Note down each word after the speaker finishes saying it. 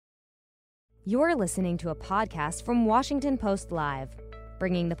You're listening to a podcast from Washington Post Live,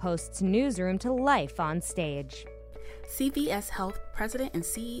 bringing the Post's newsroom to life on stage. CVS Health President and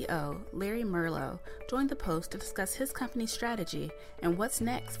CEO Larry Merlo joined the Post to discuss his company's strategy and what's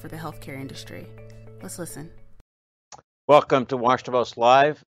next for the healthcare industry. Let's listen. Welcome to Washington Post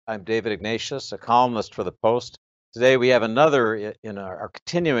Live. I'm David Ignatius, a columnist for the Post. Today we have another in our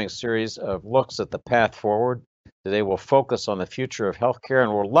continuing series of looks at the path forward. Today we'll focus on the future of healthcare,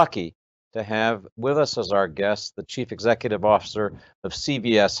 and we're lucky to have with us as our guest the Chief Executive Officer of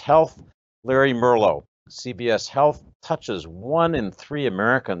CVS Health, Larry Merlo. CVS Health touches 1 in 3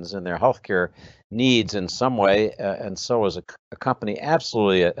 Americans in their healthcare needs in some way, and so is a company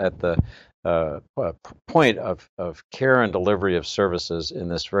absolutely at the point of care and delivery of services in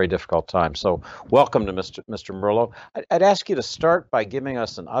this very difficult time. So welcome to Mr. Merlo. I'd ask you to start by giving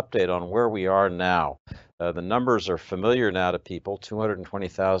us an update on where we are now. The numbers are familiar now to people.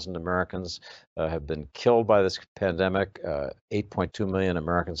 220,000 Americans have been killed by this pandemic. 8.2 million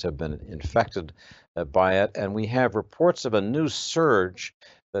Americans have been infected by it. And we have reports of a new surge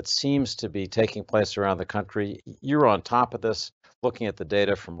that seems to be taking place around the country. You're on top of this, looking at the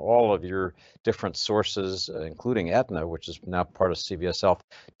data from all of your different sources, including Aetna, which is now part of CVS Health.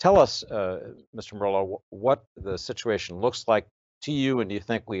 Tell us, Mr. Merlo, what the situation looks like to you, and do you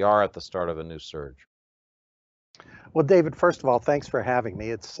think we are at the start of a new surge? Well, David, first of all, thanks for having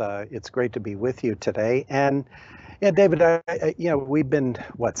me. It's great to be with you today. And yeah, David, we've been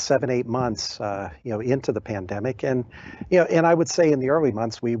 7-8 months, into the pandemic, and and I would say in the early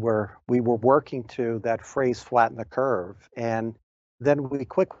months we were working to that phrase "flatten the curve," and then we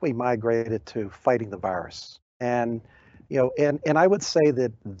quickly migrated to fighting the virus. And and I would say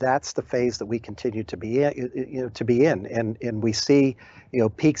that that's the phase that we continue to be in, and we see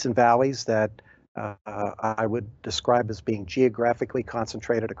peaks and valleys that I would describe as being geographically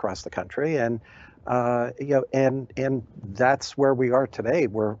concentrated across the country, and and that's where we are today.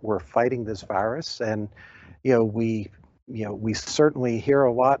 We're fighting this virus, and we certainly hear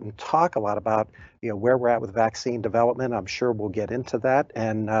a lot and talk a lot about where we're at with vaccine development. I'm sure we'll get into that,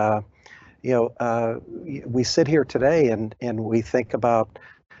 and we sit here today and we think about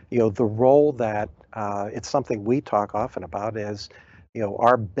the role that it's something we talk often about is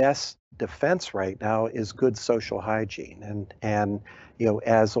our best defense right now is good social hygiene, and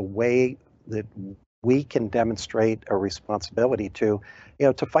as a way that we can demonstrate a responsibility to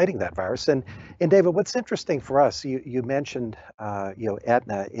fighting that virus. And David, what's interesting for us, you mentioned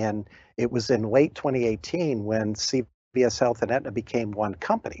Aetna, and it was in late 2018 when CVS Health and Aetna became one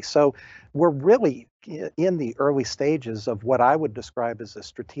company. So we're really in the early stages of what I would describe as a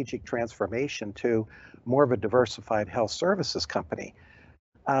strategic transformation to more of a diversified health services company.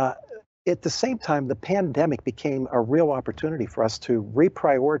 At the same time, the pandemic became a real opportunity for us to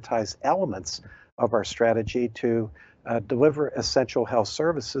reprioritize elements of our strategy to deliver essential health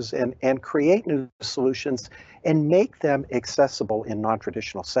services and create new solutions and make them accessible in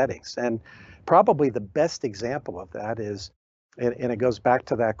non-traditional settings. And probably the best example of that is, and it goes back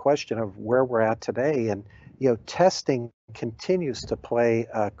to that question of where we're at today, and testing continues to play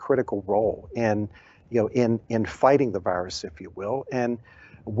a critical role in fighting the virus, if you will. And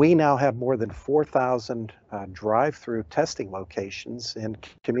we now have more than 4,000 drive-through testing locations in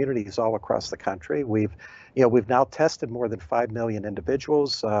communities all across the country. We've now tested more than 5 million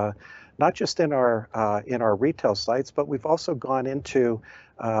individuals, not just in our retail sites, but we've also gone into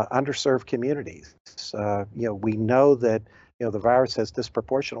underserved communities. We know that the virus has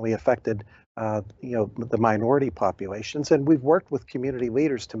disproportionately affected the minority populations, and we've worked with community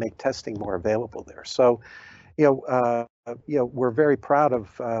leaders to make testing more available there. So, we're very proud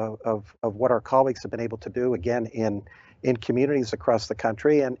of what our colleagues have been able to do, again, in communities across the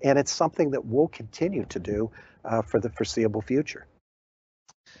country, and it's something that we'll continue to do for the foreseeable future.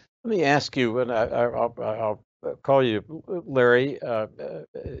 Let me ask you, and I'll call you Larry. I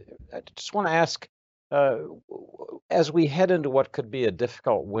just want to ask, as we head into what could be a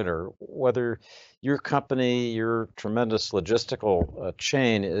difficult winter, whether your company, your tremendous logistical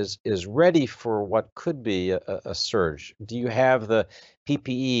chain is ready for what could be a surge. Do you have the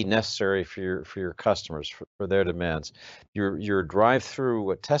PPE necessary for your customers, for their demands? Your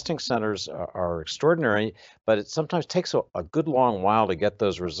drive-through testing centers are extraordinary, but it sometimes takes a good long while to get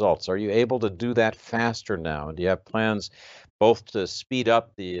those results. Are you able to do that faster now? Do you have plans both to speed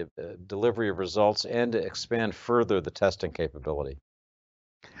up the delivery of results and to expand further the testing capability?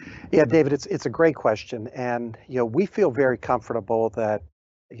 Yeah, David, it's a great question, and we feel very comfortable that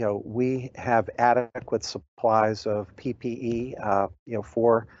we have adequate supplies of PPE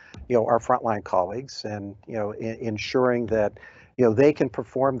for our frontline colleagues, and ensuring that they can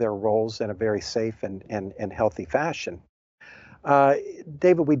perform their roles in a very safe and healthy fashion.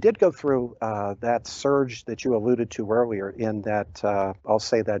 David, we did go through that surge that you alluded to earlier in that, I'll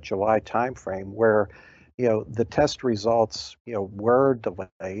say that July timeframe where, the test results, were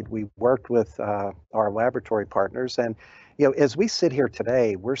delayed. We worked with our laboratory partners and, as we sit here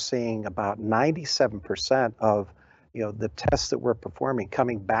today, we're seeing about 97% of the tests that we're performing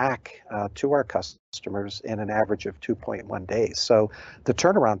coming back to our customers in an average of 2.1 days. So the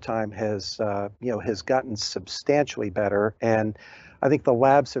turnaround time has gotten substantially better, and I think the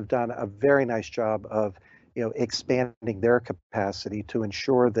labs have done a very nice job of expanding their capacity to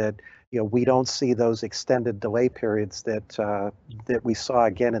ensure that we don't see those extended delay periods that we saw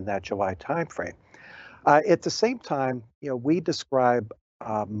again in that July timeframe. At the same time, we describe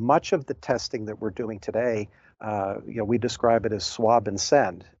much of the testing that we're doing today. We describe it as swab and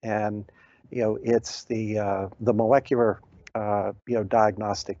send, and it's the molecular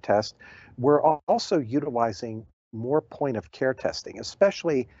diagnostic test. We're also utilizing more point of care testing,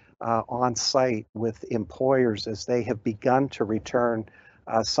 especially on site with employers as they have begun to return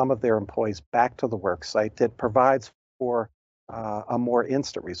some of their employees back to the work site. That provides for a more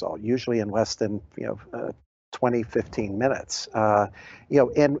instant result, usually in less than 20, 15 minutes.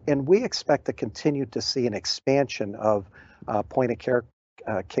 And we expect to continue to see an expansion of point of care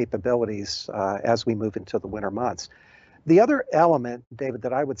capabilities as we move into the winter months. The other element, David,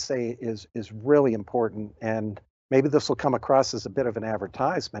 that I would say is really important, and maybe this will come across as a bit of an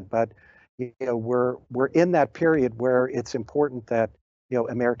advertisement, but we're in that period where it's important that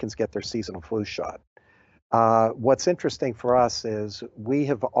Americans get their seasonal flu shot. What's interesting for us is we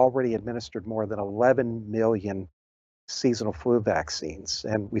have already administered more than 11 million seasonal flu vaccines,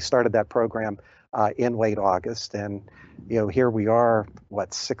 and we started that program in late August, and here we are,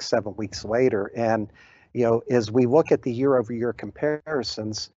 6-7 weeks later, and as we look at the year-over-year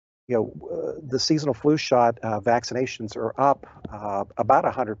comparisons, the seasonal flu shot vaccinations are up about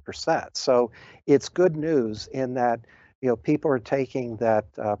 100%. So it's good news in that people are taking that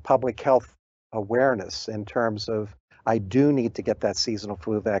public health awareness in terms of, I do need to get that seasonal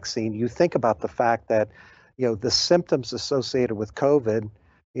flu vaccine. You think about the fact that the symptoms associated with COVID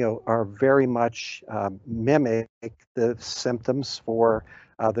are very much mimic the symptoms for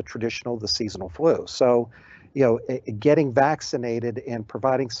the seasonal flu. So getting vaccinated and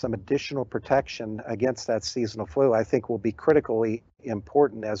providing some additional protection against that seasonal flu, I think, will be critically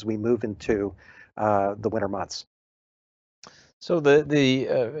important as we move into the winter months. So the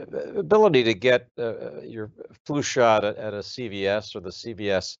ability to get your flu shot at a CVS or the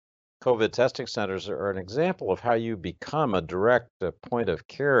CVS COVID testing centers are an example of how you become a direct point of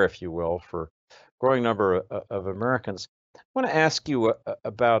care, if you will, for a growing number of Americans. I want to ask you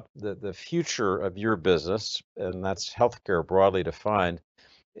about the future of your business, and that's healthcare broadly defined.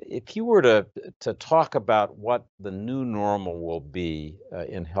 If you were to talk about what the new normal will be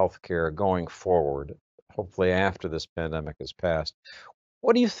in healthcare going forward, hopefully after this pandemic has passed,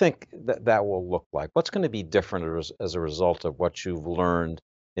 what do you think that will look like? What's going to be different as a result of what you've learned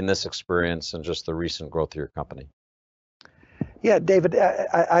in this experience and just the recent growth of your company? Yeah, David,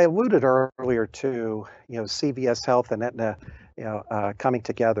 I alluded earlier to CVS Health and Aetna coming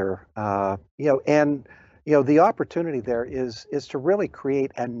together, and the opportunity there is to really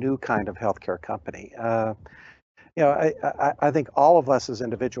create a new kind of healthcare company. I think all of us as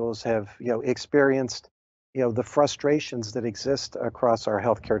individuals have experienced the frustrations that exist across our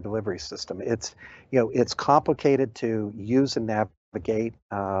healthcare delivery system. It's complicated to use and navigate.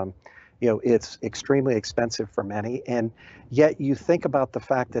 It's extremely expensive for many, and yet you think about the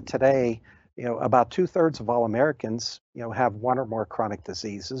fact that today, about 2/3 of all Americans, have one or more chronic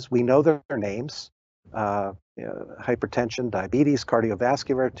diseases. We know their names: hypertension, diabetes,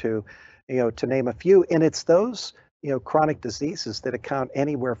 cardiovascular, to name a few. And it's those chronic diseases that account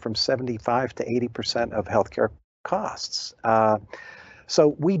anywhere from 75 to 80% of healthcare costs.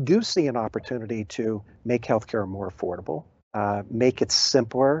 So we do see an opportunity to make healthcare more affordable, make it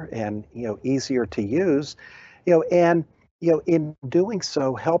simpler and easier to use, and in doing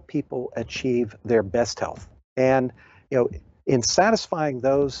so, help people achieve their best health. And in satisfying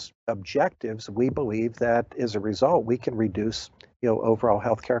those objectives, we believe that as a result, we can reduce overall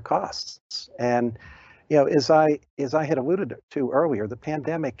healthcare costs. And as I had alluded to earlier, the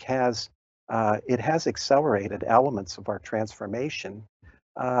pandemic has accelerated elements of our transformation,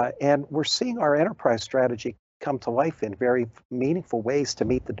 and we're seeing our enterprise strategy come to life in very meaningful ways to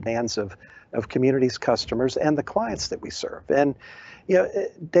meet the demands of communities, customers, and the clients that we serve. And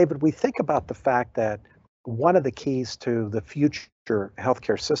David, we think about the fact that one of the keys to the future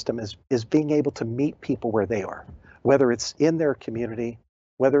healthcare system is being able to meet people where they are. whether it's in their community,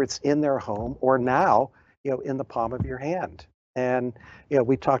 whether it's in their home, or now, in the palm of your hand. And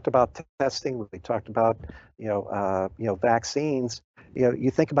we talked about testing, we talked about vaccines.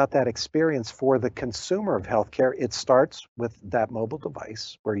 You think about that experience for the consumer of healthcare. It starts with that mobile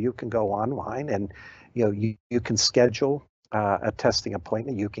device where you can go online and you can schedule a testing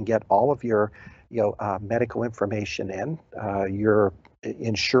appointment. You can get all of your medical information in, your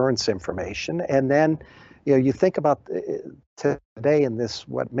insurance information, and then you think about today in this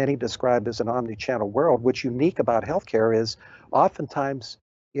what many describe as an omni-channel world. What's unique about healthcare is oftentimes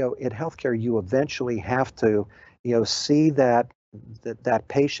in healthcare you eventually have to see that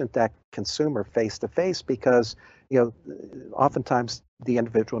patient, that consumer face to face, because oftentimes the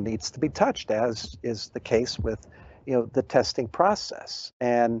individual needs to be touched, as is the case with the testing process.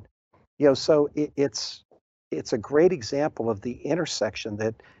 And so it's a great example of the intersection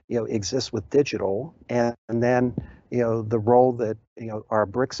that exists with digital, and then the role that our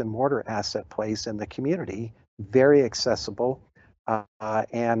bricks and mortar asset plays in the community. Very accessible,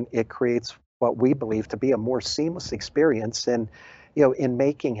 and it creates what we believe to be a more seamless experience in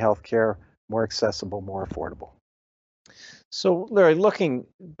making healthcare more accessible, more affordable. So, Larry, looking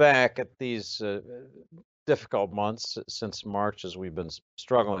back at these difficult months since March, as we've been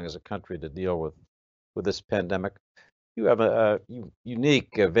struggling as a country to deal with this pandemic, you have a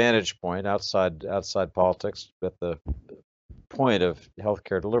unique vantage point outside politics at the point of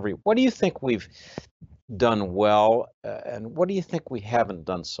healthcare delivery. What do you think we've done well, and what do you think we haven't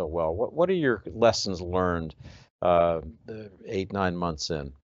done so well? What are your lessons learned 8-9 months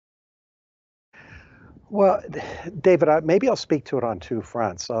in? Well, David, maybe I'll speak to it on two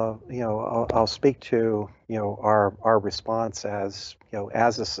fronts. I'll speak to our response as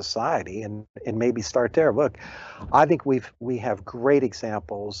as a society, and maybe start there. Look, I think we have great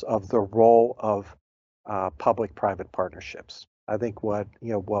examples of the role of public-private partnerships. I think what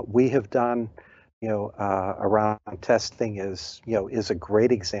we have done around testing is a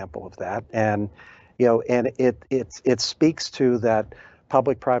great example of that, and and it speaks to that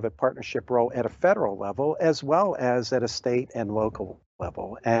public-private partnership role at a federal level as well as at a state and local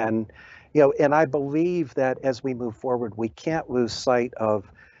level. And and I believe that as we move forward, we can't lose sight of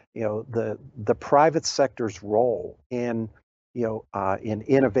the private sector's role in in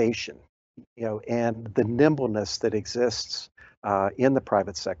innovation, and the nimbleness that exists in the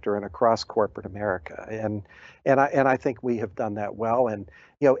private sector and across corporate America. And I think we have done that well. And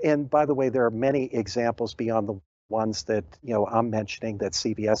and by the way, there are many examples beyond the ones that I'm mentioning that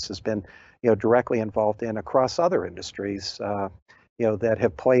CVS has been directly involved in across other industries that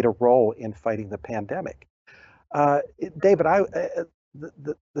have played a role in fighting the pandemic. David,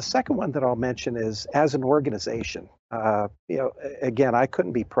 the second one that I'll mention is, as an organization, again, I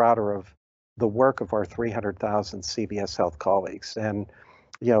couldn't be prouder of the work of our 300,000 CVS Health colleagues. And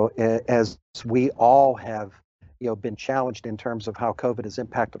as we all have been challenged in terms of how COVID has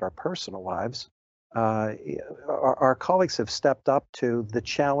impacted our personal lives, our colleagues have stepped up to the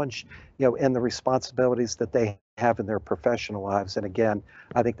challenge, and the responsibilities that they have in their professional lives. And again,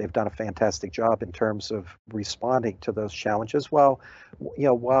 I think they've done a fantastic job in terms of responding to those challenges, while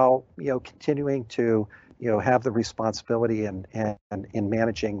continuing to have the responsibility and in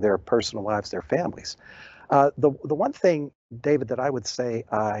managing their personal lives, their families. The one thing, David, that I would say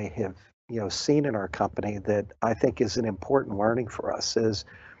I have seen in our company that I think is an important learning for us is,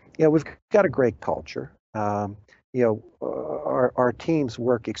 we've got a great culture. Our teams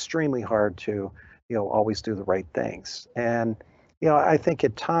work extremely hard to, always do the right things. And, I think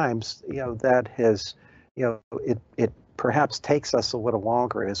at times, that has, it perhaps takes us a little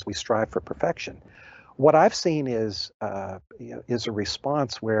longer as we strive for perfection. What I've seen is a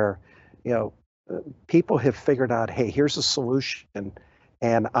response where, people have figured out, hey, here's a solution,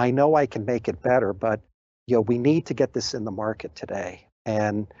 and I know I can make it better, but, we need to get this in the market today.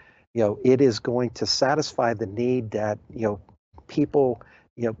 And it is going to satisfy the need that people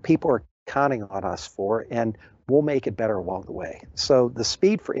are counting on us for, and we'll make it better along the way. So the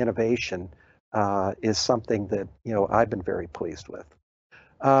speed for innovation is something that I've been very pleased with.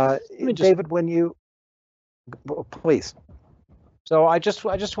 David, when you please. So I just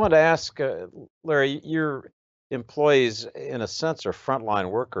wanted to ask, Larry, your employees, in a sense, are frontline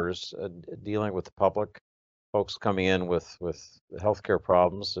workers dealing with the public. Folks coming in with healthcare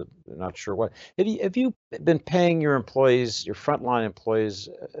problems, they're not sure what. Have you been paying your employees, your frontline employees,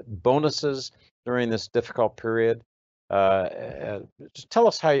 bonuses during this difficult period? Just tell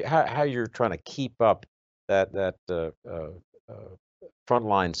us how you're trying to keep up that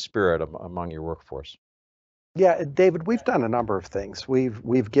frontline spirit among your workforce. Yeah, David, we've done a number of things.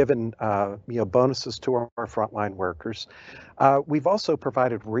 We've given bonuses to our frontline workers. We've also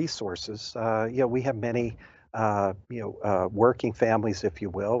provided resources. We have many working families, if you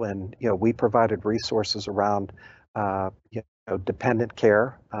will, and we provided resources around dependent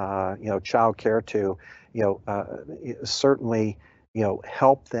care, child care to certainly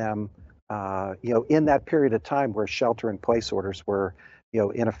help them in that period of time where shelter-in-place orders were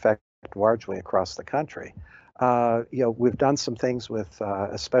in effect largely across the country. We've done some things with,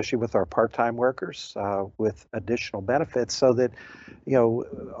 especially with our part-time workers, with additional benefits, so that,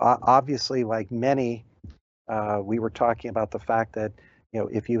 obviously, like many, we were talking about the fact that,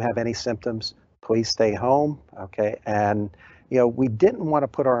 if you have any symptoms, please stay home. Okay, and we didn't want to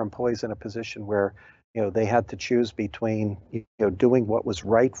put our employees in a position where, they had to choose between, doing what was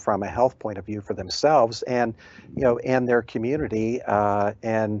right from a health point of view for themselves and, and their community,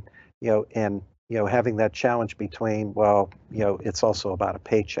 and having that challenge between, well, it's also about a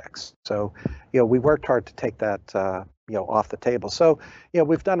paycheck. So, we worked hard to take that, off the table. So,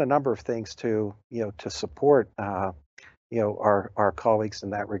 we've done a number of things to, to support, our colleagues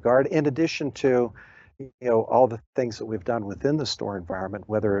in that regard. In addition to, all the things that we've done within the store environment,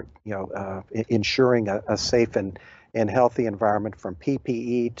 whether, ensuring a safe and healthy environment, from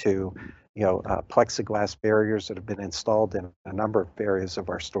PPE to, plexiglass barriers that have been installed in a number of areas of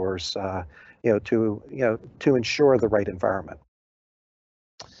our stores, to ensure the right environment.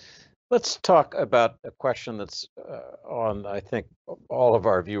 Let's talk about a question that's on, I think, all of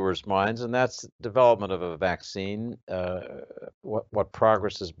our viewers' minds, and that's development of a vaccine, what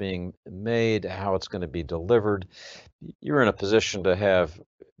progress is being made, how it's going to be delivered. You're in a position to have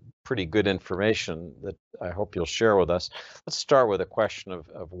pretty good information that I hope you'll share with us. Let's start with a question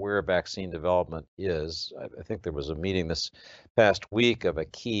of where vaccine development is. I think there was a meeting this past week of a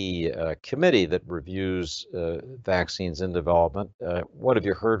key committee that reviews vaccines in development. What have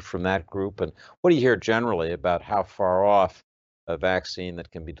you heard from that group, and what do you hear generally about how far off a vaccine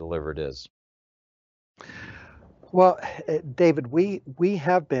that can be delivered is? Well, David, we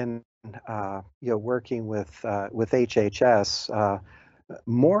have been working with HHS.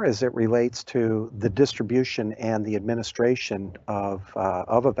 More as it relates to the distribution and the administration of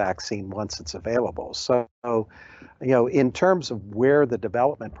a vaccine once it's available. So, in terms of where the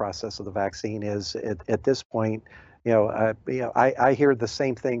development process of the vaccine is at this point, I hear the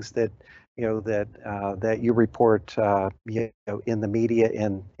same things that that you report, in the media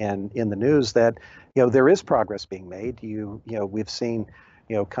and in the news, that there is progress being made. We've seen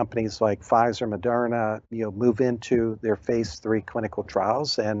companies like Pfizer, Moderna, move into their phase 3 clinical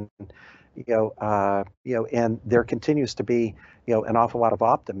trials, and and there continues to be an awful lot of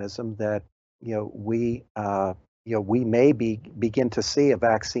optimism that we may begin to see a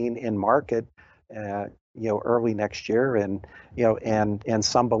vaccine in market early next year, and and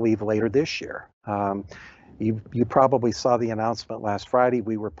some believe later this year. You probably saw the announcement last Friday.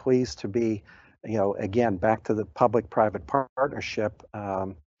 We were pleased to be again, back to the public-private partnership,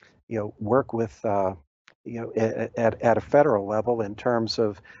 work with, at a federal level in terms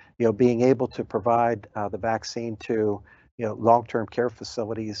of, being able to provide the vaccine to, long-term care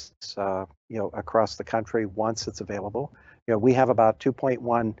facilities, across the country once it's available. We have about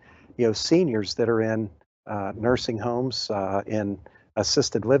 2.1, seniors that are in nursing homes, in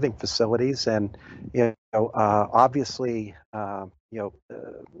assisted living facilities, and obviously,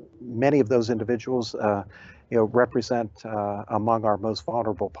 many of those individuals, represent among our most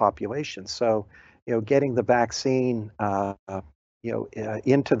vulnerable populations. So, getting the vaccine,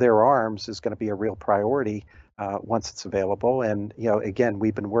 into their arms is going to be a real priority once it's available. And again,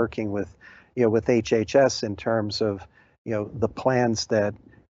 we've been working with with HHS in terms of the plans that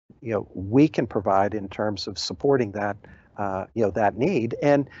we can provide in terms of supporting that that need.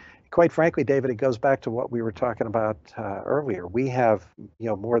 And quite frankly, David, it goes back to what we were talking about earlier. We have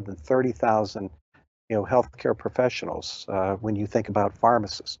more than 30,000 healthcare professionals. When you think about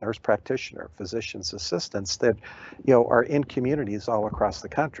pharmacists, nurse practitioner, physicians assistants that are in communities all across the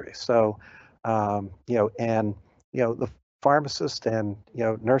country. So the pharmacists and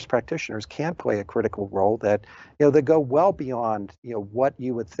nurse practitioners can play a critical role that that go well beyond what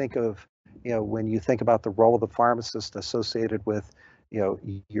you would think of when you think about the role of the pharmacist associated with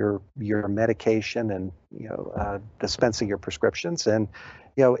your medication and dispensing your prescriptions. And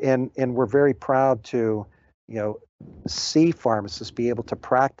and we're very proud to see pharmacists be able to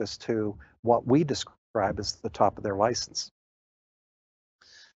practice to what we describe as the top of their license.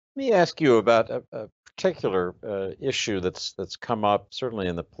 Let me ask you about a particular issue that's come up certainly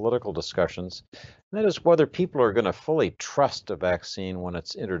in the political discussions, and that is whether people are going to fully trust a vaccine when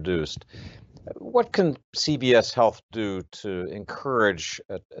it's introduced. What can CVS Health do to encourage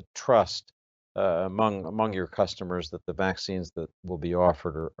a trust among your customers that the vaccines that will be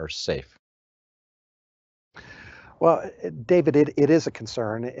offered are safe? Well, David, it is a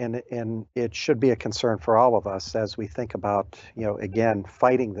concern, and it should be a concern for all of us as we think about, again,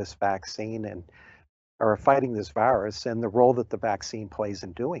 fighting this vaccine or fighting this virus and the role that the vaccine plays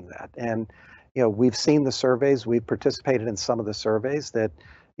in doing that. And, we've seen the surveys, we've participated in some of the surveys that,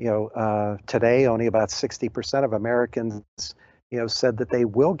 today only about 60% of Americans, said that they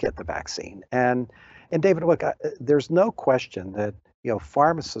will get the vaccine. And David, look, there's no question that,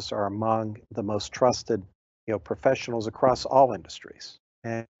 pharmacists are among the most trusted, professionals across all industries.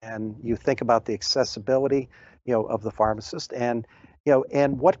 And you think about the accessibility, of the pharmacist, and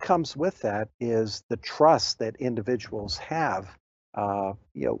what comes with that is the trust that individuals have,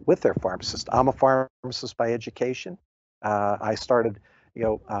 with their pharmacist. I'm a pharmacist by education. I started,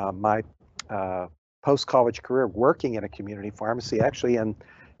 my post-college career working in a community pharmacy, actually in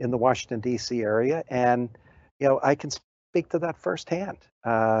the Washington, D.C. area, and I can speak to that firsthand.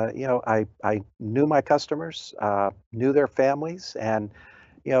 I knew my customers, knew their families, and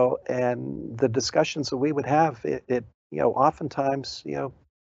the discussions that we would have, oftentimes,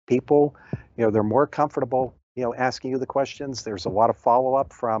 people, they're more comfortable, asking you the questions. There's a lot of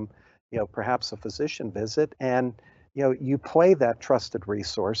follow-up from, perhaps a physician visit, and, you play that trusted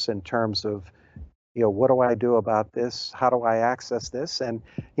resource in terms of, what do I do about this? How do I access this? And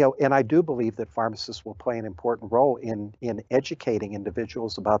I do believe that pharmacists will play an important role in educating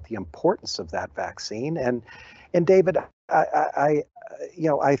individuals about the importance of that vaccine. And David,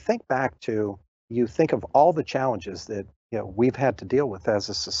 I think back to, you think of all the challenges that, we've had to deal with as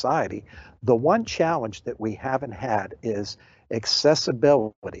a society. The one challenge that we haven't had is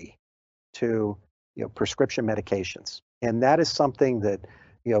accessibility to, prescription medications. And that is something that,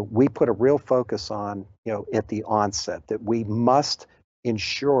 we put a real focus on, at the onset, that we must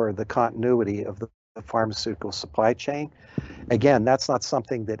ensure the continuity of the pharmaceutical supply chain. Again, that's not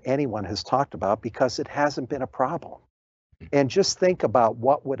something that anyone has talked about because it hasn't been a problem. And just think about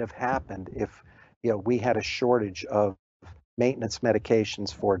what would have happened if, we had a shortage of maintenance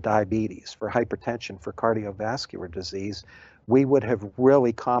medications for diabetes, for hypertension, for cardiovascular disease. We would have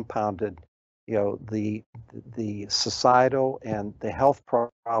really compounded, the societal and the health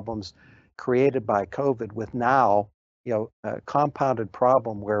problems created by COVID with now, a compounded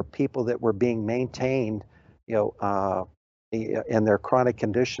problem where people that were being maintained, and their chronic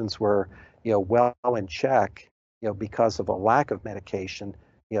conditions were, well in check, because of a lack of medication,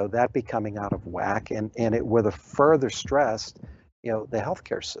 that becoming out of whack, and it would have further stressed, the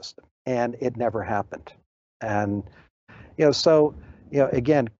healthcare system, and it never happened. And, so,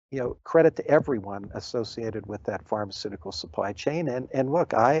 again, credit to everyone associated with that pharmaceutical supply chain. And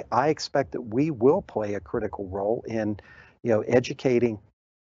look, I expect that we will play a critical role in, educating,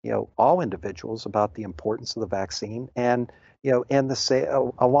 all individuals about the importance of the vaccine and, and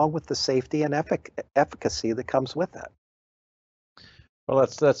along with the safety and efficacy that comes with that. Well,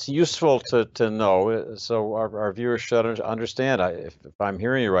 that's useful to know. So our viewers should understand. If I'm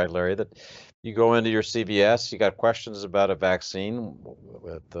hearing you right, Larry, that you go into your CVS, you got questions about a vaccine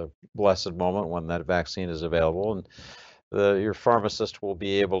at the blessed moment when that vaccine is available, and your pharmacist will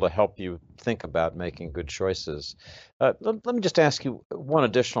be able to help you think about making good choices. Let me just ask you one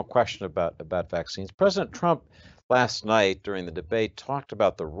additional question about vaccines. President Trump last night during the debate talked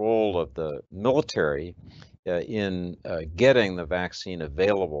about the role of the military in getting the vaccine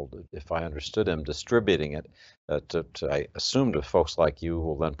available, if I understood him, distributing it I assume, to folks like you who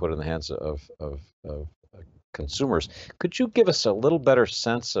will then put it in the hands of consumers. Could you give us a little better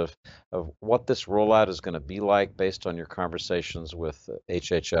sense of what this rollout is going to be like based on your conversations with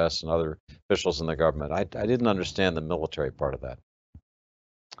HHS and other officials in the government? I didn't understand the military part of that.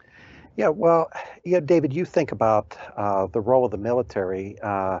 Yeah, well, David, you think about the role of the military,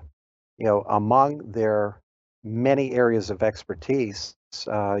 among their many areas of expertise.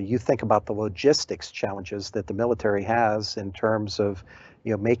 You think about the logistics challenges that the military has in terms of,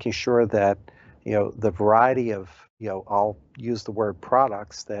 making sure that, the variety of, I'll use the word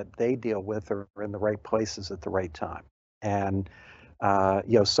products that they deal with are in the right places at the right time. And,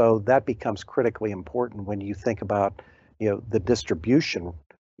 so that becomes critically important when you think about, the distribution,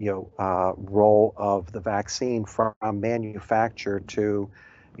 role of the vaccine from manufacture to,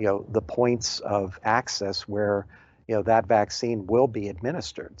 the points of access where, that vaccine will be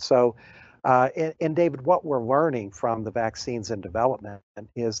administered. So, and David, what we're learning from the vaccines in development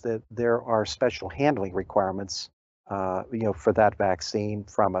is that there are special handling requirements, for that vaccine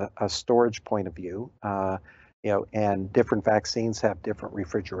from a storage point of view. and different vaccines have different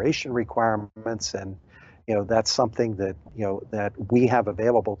refrigeration requirements, and that's something that that we have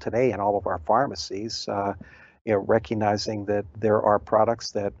available today in all of our pharmacies. Recognizing that there are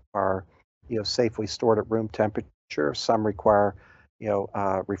products that are safely stored at room temperature. Some require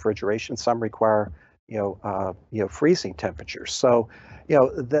refrigeration. Some require freezing temperatures. So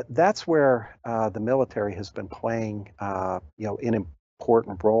that's where the military has been playing an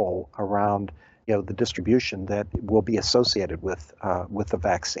important role around the distribution that will be associated with the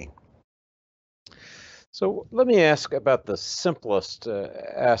vaccine. So let me ask about the simplest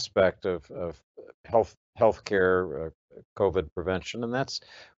aspect of healthcare, COVID prevention, and that's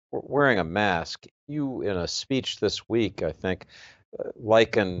wearing a mask. You, in a speech this week, I think,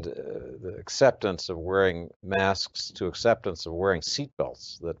 likened the acceptance of wearing masks to acceptance of wearing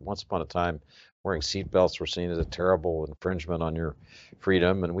seatbelts. That once upon a time, wearing seatbelts were seen as a terrible infringement on your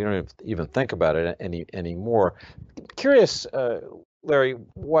freedom, and we don't even think about it anymore. Curious, Larry,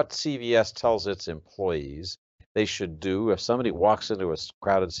 what CVS tells its employees they should do if somebody walks into a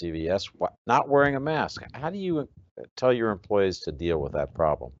crowded CVS not wearing a mask. How do you tell your employees to deal with that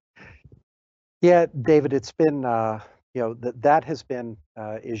problem? Yeah, David, it's been that has been,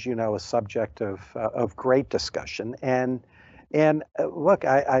 as you know, a subject of great discussion. And look,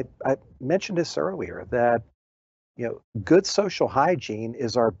 I mentioned this earlier that good social hygiene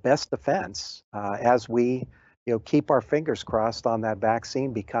is our best defense as we keep our fingers crossed on that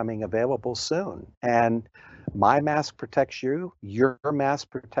vaccine becoming available soon. And my mask protects you, your mask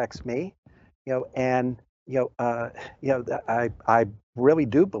protects me, and I really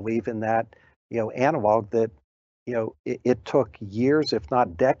do believe in that analog that it took years, if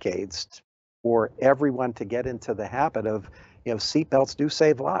not decades, for everyone to get into the habit of seatbelts do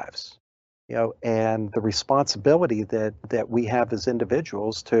save lives, and the responsibility that we have as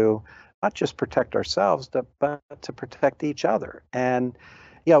individuals to not just protect ourselves, but to protect each other. And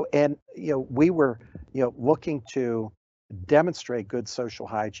we were looking to demonstrate good social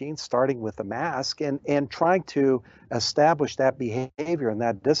hygiene, starting with a mask, and trying to establish that behavior and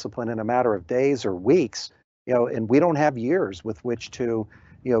that discipline in a matter of days or weeks. And we don't have years with which to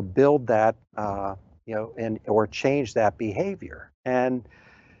build that or change that behavior. And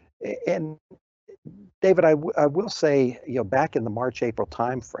David, I will say, back in the March-April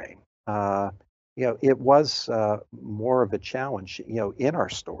timeframe, it was more of a challenge, in our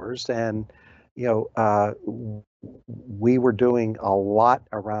stores, and we were doing a lot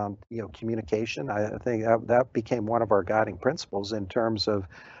around communication. I think that became one of our guiding principles in terms of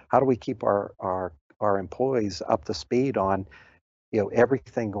how do we keep our employees up to speed on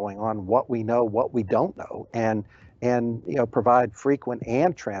everything going on, what we know, what we don't know, and provide frequent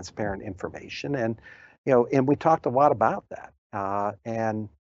and transparent information. And and we talked a lot about that. And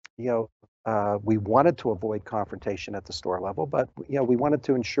we wanted to avoid confrontation at the store level, but we wanted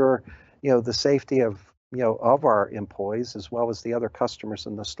to ensure the safety of of our employees as well as the other customers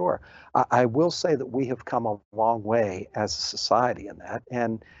in the store. I will say that we have come a long way as a society in that,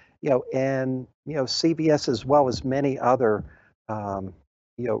 and CVS as well as many other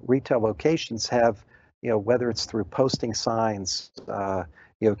retail locations have whether it's through posting signs,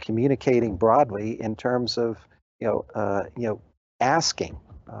 communicating broadly in terms of asking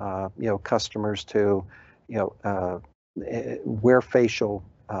customers to wear facial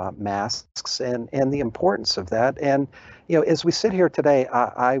masks and the importance of that. And as we sit here today,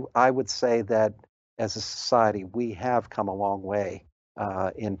 I would say that as a society we have come a long way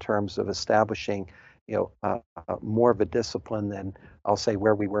in terms of establishing more of a discipline than I'll say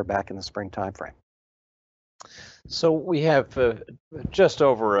where we were back in the spring timeframe. So we have just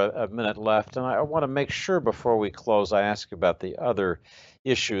over a minute left, and I want to make sure before we close, I ask you about the other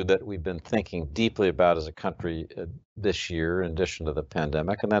issue that we've been thinking deeply about as a country this year, in addition to the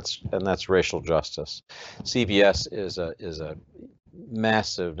pandemic, and that's racial justice. CVS is a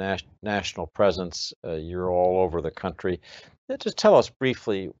massive national presence. You're all over the country. Just tell us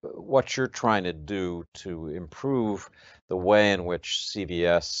briefly what you're trying to do to improve the way in which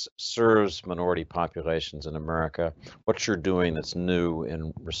CVS serves minority populations in America, what you're doing that's new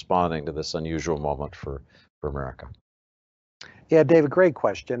in responding to this unusual moment for America. Yeah, David, great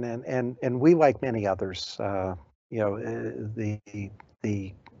question. And we, like many others, the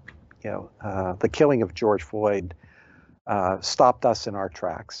killing of George Floyd stopped us in our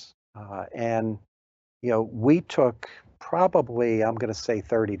tracks. And we took probably, I'm going to say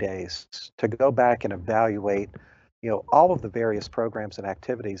 30 days to go back and evaluate, all of the various programs and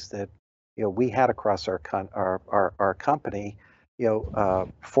activities that, we had across our company,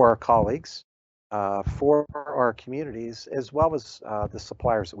 for our colleagues, for our communities as well as the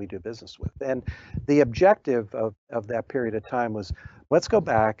suppliers that we do business with. And the objective of that period of time was, let's go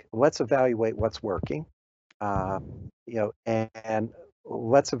back, let's evaluate what's working, and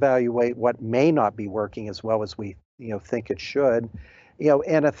let's evaluate what may not be working as well as we think it should.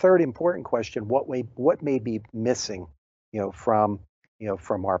 And a third important question: what may be missing, from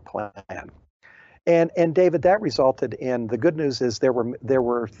our plan. And David, that resulted in, the good news is there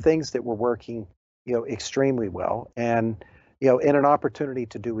were things that were working extremely well, and in an opportunity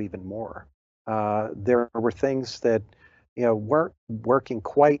to do even more. There were things that weren't working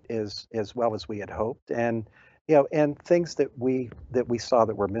quite as well as we had hoped, and things that we saw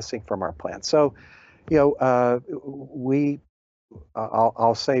that were missing from our plan. So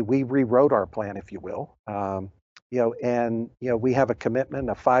I'll say we rewrote our plan, if you will. We have a commitment,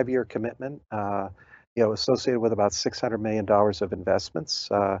 a 5-year commitment, associated with about $600 million of investments,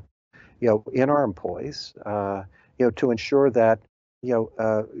 in our employees, to ensure that,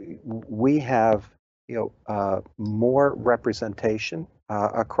 we have, more representation,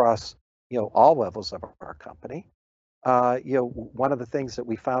 across, all levels of our company. One of the things that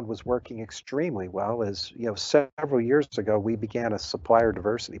we found was working extremely well is, several years ago, we began a supplier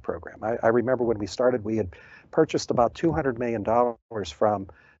diversity program. I remember when we started, we had purchased about $200 million from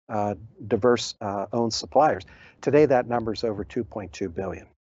diverse owned suppliers. Today, that number is over $2.2 billion.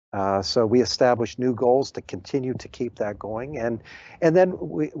 So we established new goals to continue to keep that going. And then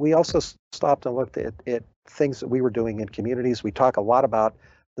we also stopped and looked at things that we were doing in communities. We talk a lot about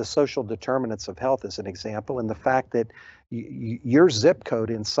the social determinants of health as an example, and the fact that your zip code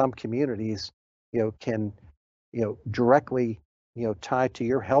in some communities, can, directly, tie to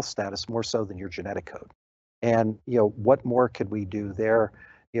your health status more so than your genetic code. And, what more could we do there,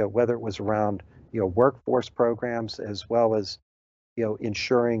 whether it was around, workforce programs as well as,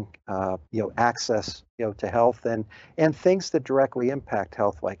 ensuring, access, to health and things that directly impact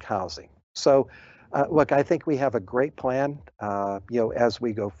health like housing. So, look, I think we have a great plan, as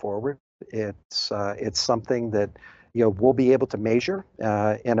we go forward. It's something that, we'll be able to measure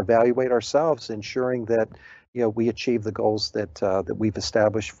and evaluate ourselves, ensuring that, we achieve the goals that we've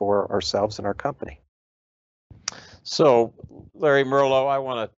established for ourselves and our company. So, Larry Merlo, I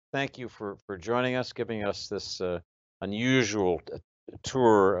want to thank you for joining us, giving us this unusual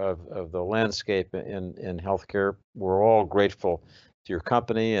tour of the landscape in healthcare. We're all grateful to your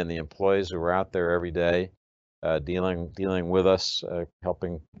company and the employees who are out there every day, dealing with us,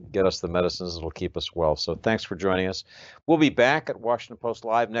 helping get us the medicines that will keep us well. So thanks for joining us. We'll be back at Washington Post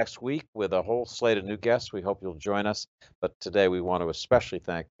Live next week with a whole slate of new guests. We hope you'll join us. But today we want to especially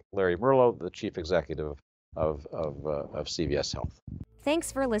thank Larry Merlo, the Chief Executive of CVS Health.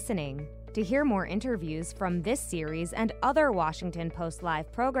 Thanks for listening. To hear more interviews from this series and other Washington Post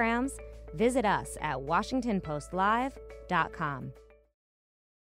Live programs, visit us at WashingtonPostLive.com.